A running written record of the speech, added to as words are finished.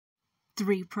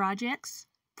3 projects,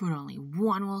 but only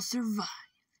 1 will survive.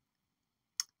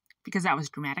 Because that was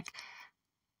dramatic.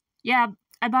 Yeah,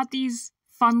 I bought these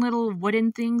fun little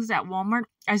wooden things at Walmart.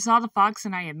 I saw the fox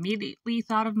and I immediately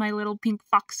thought of my little pink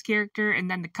fox character,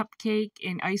 and then the cupcake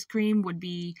and ice cream would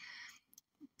be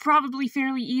probably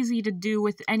fairly easy to do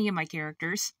with any of my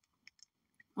characters.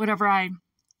 Whatever I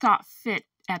thought fit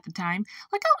at the time.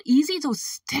 Look how easy those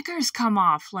stickers come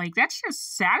off. Like, that's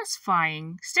just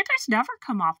satisfying. Stickers never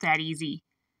come off that easy.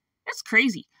 That's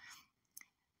crazy.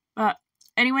 But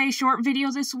anyway, short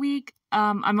video this week.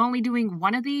 I'm only doing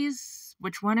one of these.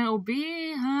 Which one it'll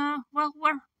be? Well,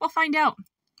 we'll find out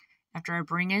after I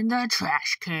bring in the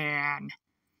trash can.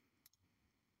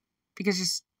 Because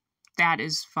just that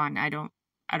is fun. I don't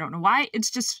know why. It's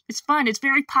fun. It's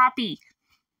very poppy.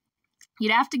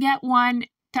 You'd have to get one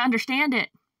to understand it.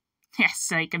 Yes,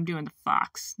 psych, I'm doing the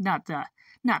fox, not the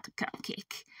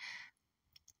cupcake.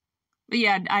 But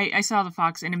yeah, I saw the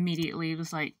fox and immediately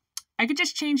was like, I could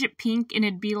just change it pink and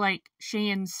it'd be like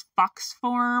Cheyenne's fox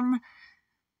form.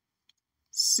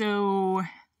 So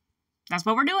that's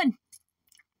what we're doing.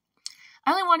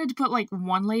 I only wanted to put like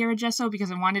 1 layer of gesso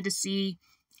because I wanted to see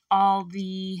all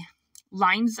the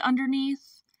lines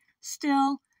underneath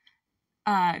still,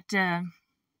 to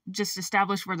just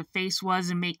establish where the face was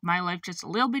and make my life just a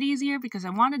little bit easier, because I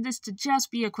wanted this to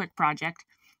just be a quick project.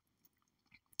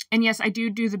 And yes, I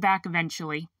do the back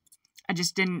eventually. I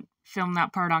just didn't film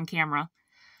that part on camera.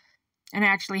 And I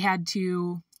actually had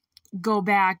to go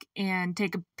back and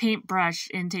take a paintbrush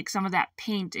and take some of that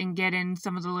paint and get in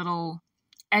some of the little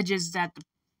edges that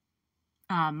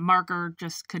the marker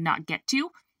just could not get to.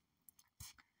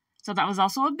 So that was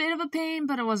also a bit of a pain,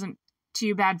 but it wasn't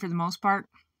too bad for the most part.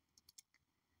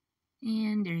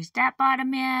 And there's that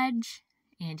bottom edge.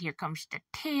 And here comes the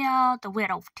tail, the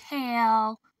widow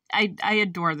tail. I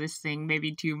adore this thing,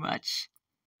 maybe too much.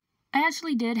 I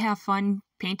actually did have fun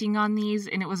painting on these,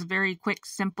 and it was a very quick,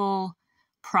 simple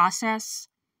process.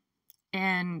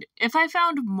 And if I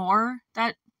found more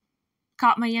that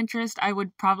caught my interest, I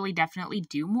would probably definitely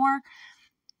do more.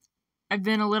 I've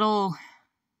been a little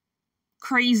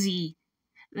crazy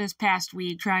this past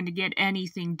week trying to get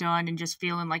anything done and just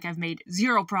feeling like I've made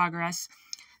 0 progress.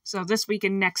 So this week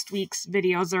and next week's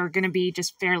videos are going to be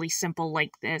just fairly simple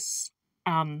like this.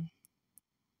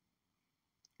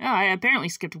 I apparently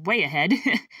skipped way ahead.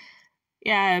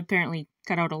 Yeah, I apparently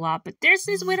cut out a lot, but there's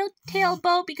his widow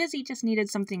tailboat because he just needed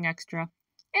something extra.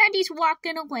 And he's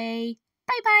walking away.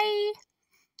 Bye-bye.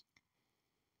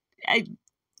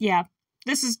 Yeah,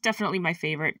 this is definitely my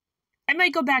favorite. I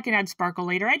might go back and add sparkle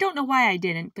later. I don't know why I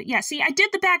didn't, but yeah, see, I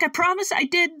did the back. I promise I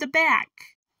did the back.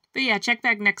 But yeah, check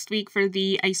back next week for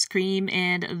the ice cream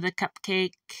and the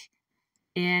cupcake.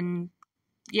 And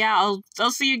yeah,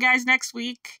 I'll see you guys next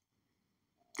week.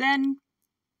 Then,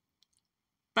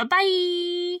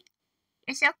 bye-bye.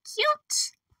 You're so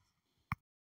cute.